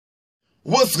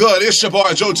What's good? It's your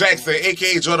boy Joe Jackson,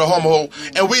 aka Joe the Houma H,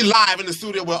 and we live in the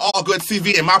studio with All Good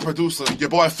TV and my producer, your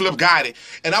boy Flip got it.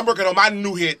 And I'm working on my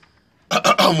new hit.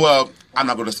 Well, I'm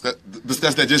not gonna discuss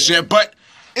that just yet, but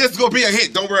it's gonna be a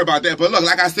hit. Don't worry about that. But look,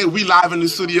 like I said, we live in the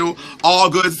studio, All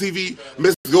Good TV.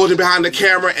 Miss Golden behind the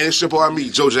camera, and it's your boy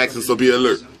me, Joe Jackson. So be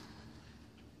alert.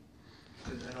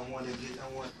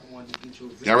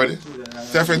 Y'all ready?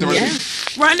 Steph, Fred, ready? Yeah.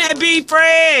 Run that beat,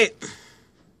 Fred.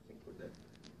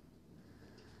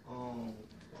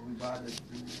 How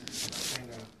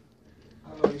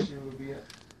long this shit will be at?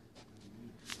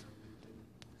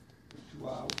 2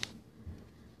 hours.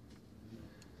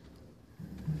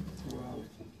 2 hours.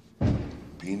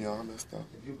 Beanie all messed up.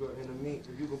 If you go in the meet,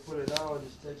 if you can put it out,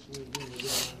 just text me. You know,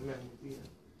 get on the man with you.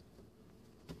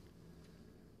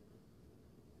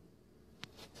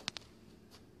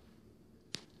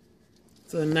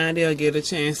 So now they'll get a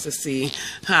chance to see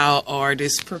how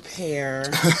artists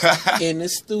prepare in the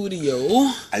studio.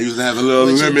 I used to have a little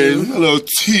lemon, a little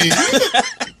tea,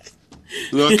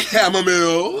 a little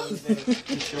chamomile,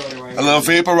 a little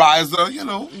vaporizer, you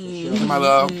know, my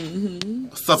little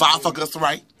esophagus,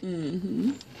 right?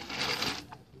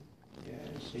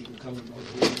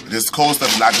 This cold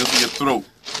stuff is not good for your throat.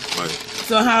 But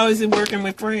So how is it working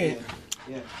with Fred?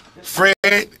 Fred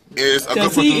is a good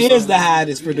Because producer. he is the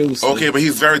hottest producer. Okay, but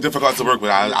he's very difficult to work with.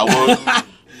 I will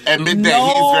admit that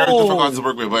he's very difficult to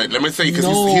work with. But let me say, because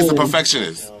he's a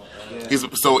perfectionist.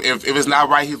 So if it's not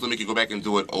right, he's gonna make you go back and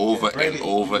do it over and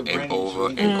over and over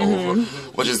and over,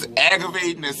 which is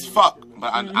aggravating as fuck.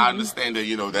 But I understand that,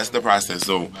 you know, that's the process.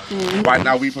 So right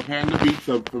now we preparing the beat,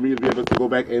 so for me to be able to go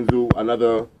back and do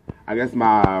another, I guess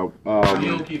my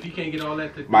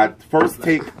my first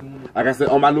take, like I said,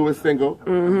 on my newest single,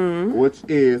 which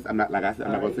is I'm not gonna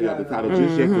tell y'all the title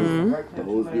just yet, because the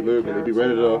hoes be looking, they be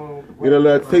ready to get a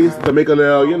little taste to make a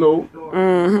little, you know.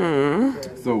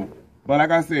 So. But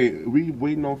like I said, we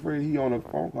waiting on Fred. He on a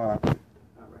phone call.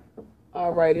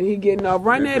 All right, and he getting up.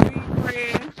 Run that beat,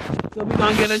 Fred. So we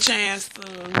gonna get a chance to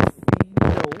see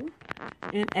Joe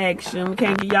in action. We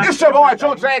can't get y'all. It's your boy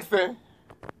Joe Jackson,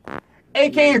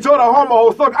 aka Joe the Houma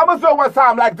H. Look, I'm gonna do it one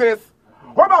time like this.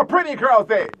 Where my pretty girls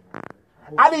at?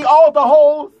 I need all the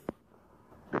hoes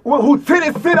who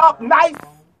titties sit up nice,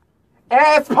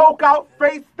 ass poke out,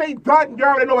 face stay done. You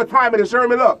already know what time it is.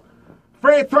 Jeremy, look.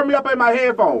 Fred, turn me up in my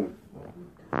headphones.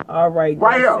 All right,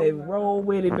 right here. Said, roll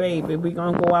with it, baby. We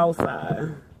gonna go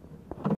outside.